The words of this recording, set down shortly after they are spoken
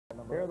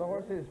Here are the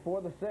horses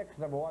for the 6.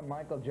 Number 1,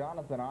 Michael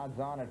Jonathan, odds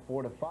on at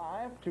 4 to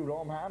 5. 2,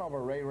 Rome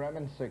Hanover, Ray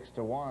Remen, 6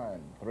 to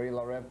 1. 3,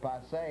 La Rev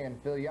Passe and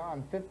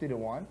Filion, 50 to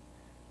 1.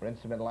 For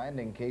Instrument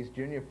Landing, Case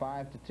Jr.,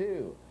 5 to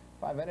 2.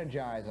 5,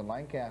 Energize and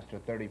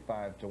Lancaster,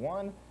 35 to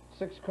 1.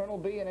 6, Colonel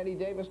B and Eddie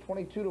Davis,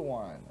 22 to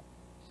 1.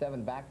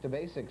 7, Back to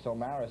Basics,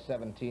 O'Mara,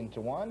 17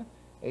 to 1.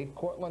 8,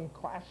 Cortland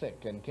Classic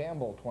and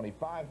Campbell,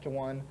 25 to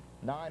 1.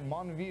 9,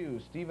 Monview,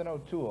 Stephen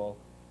O'Toole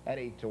at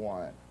 8 to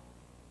 1.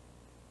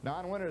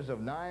 Non-winners of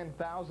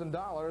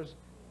 $9,000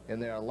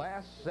 in their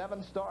last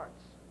 7 starts.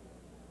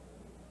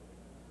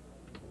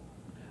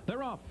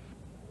 They're off.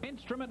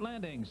 Instrument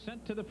Landing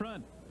sent to the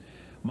front.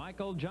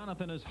 Michael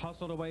Jonathan is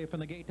hustled away from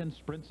the gate and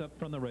sprints up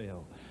from the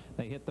rail.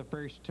 They hit the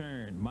first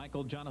turn.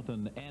 Michael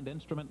Jonathan and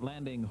Instrument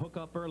Landing hook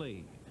up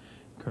early.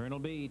 Colonel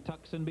B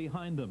tucks in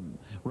behind them.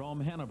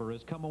 Rome Hanover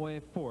has come away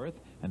 4th,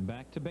 and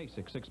Back to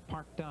Basics. 6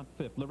 parked out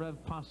 5th. La Rev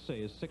Passe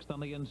is 6th on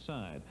the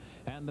inside.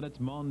 And then it's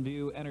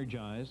Monview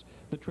Energize.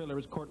 The trailer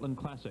is Cortland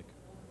Classic.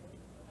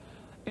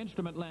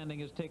 Instrument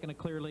Landing has taken a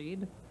clear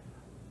lead.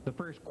 The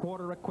first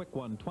quarter, a quick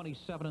one,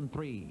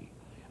 27-3.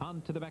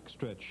 On to the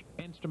backstretch.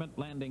 Instrument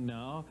Landing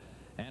now.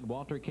 And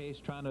Walter Case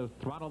trying to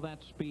throttle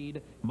that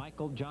speed.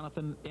 Michael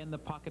Jonathan in the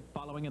pocket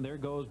following, and there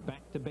goes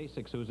Back to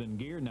Basics, who's in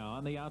gear now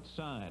on the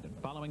outside. And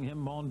following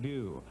him,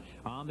 Monview.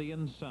 On the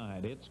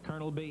inside, it's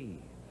Colonel B.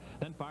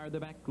 Then fired the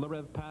back, La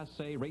Rev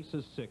Passe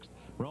races 6th.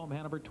 Rome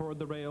Hanover toward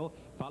the rail,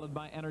 followed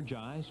by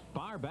Energize.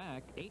 Far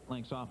back, 8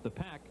 lengths off the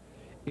pack,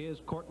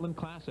 is Cortland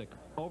Classic.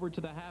 Over to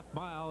the half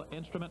mile,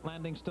 Instrument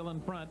Landing still in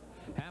front.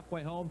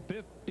 Halfway home,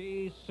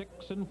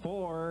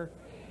 56-4.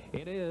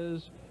 It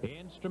is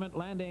Instrument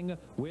Landing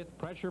with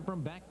pressure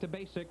from Back to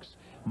Basics.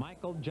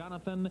 Michael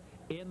Jonathan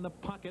in the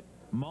pocket.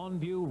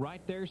 Monview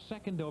right there,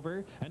 second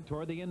over. And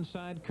toward the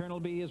inside, Colonel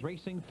B is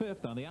racing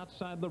 5th. On the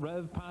outside, La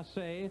Rev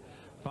Passe,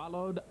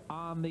 followed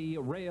on the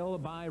rail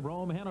by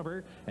Rome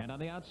Hanover. And on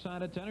the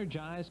outside, it's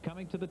Energize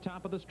coming to the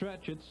top of the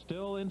stretch. It's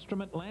still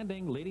Instrument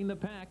Landing leading the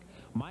pack.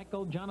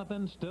 Michael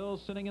Jonathan still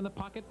sitting in the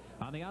pocket.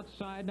 On the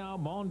outside now,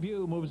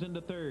 Monview moves into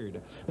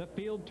 3rd. The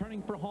field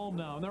turning for home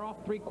now, and they're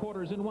off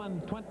 3/4 in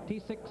 1,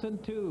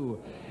 26-2.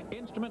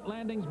 Instrument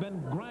Landing's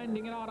been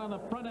grinding it out on the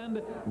front end.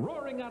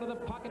 Roaring out of the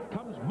pocket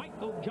comes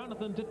Michael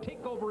Jonathan to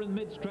take over in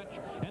mid-stretch,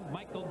 and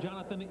Michael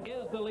Jonathan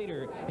is the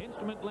leader.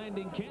 Instrument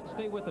Landing can't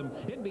stay with him.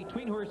 In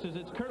between horses,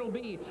 it's Colonel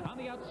B. On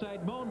the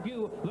outside,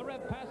 Monview, La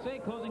Rev Passe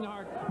closing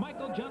hard.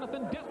 Michael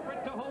Jonathan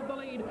desperate to hold the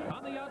lead.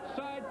 On the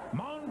outside,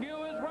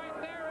 Monview is right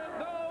there,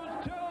 and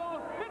those two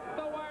hit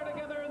the wire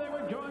together. They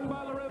were joined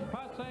by La Rev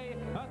Passe,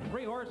 a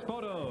 3-horse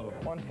photo.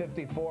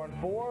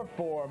 154-4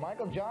 for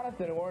Michael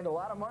Jonathan, who earned a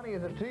lot of money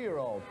as a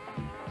 2-year-old.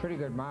 Pretty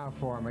good mile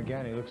for him.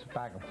 Again, he looks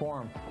back and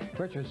forth.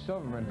 Richard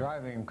Silverman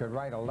driving him could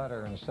write a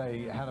letter and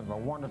say, had a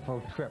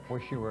wonderful trip,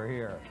 wish you were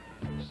here.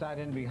 Sat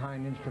in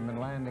behind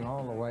Instrument Landing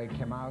all the way,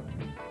 came out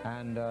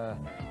and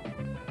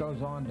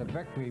goes on to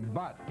victory,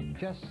 but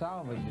just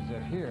salvages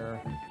it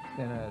here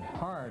in a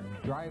hard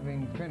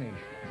driving finish.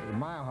 The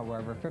mile,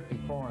 however,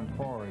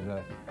 54-4 is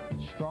a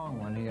strong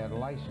one. He had a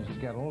license to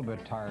get a little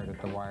bit tired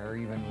at the wire,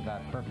 even with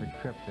that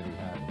perfect trip that he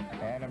had.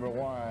 And number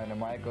 1,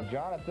 Michael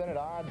Jonathan at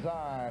odds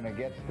on. It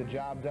gets the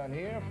job done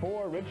here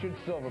for Richard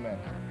Silverman.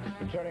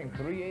 Returning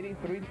 380,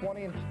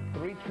 320, and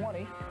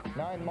 320.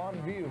 9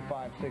 Monview,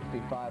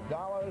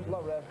 $565. La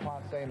Rev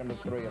Passe, number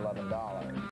 3, $11.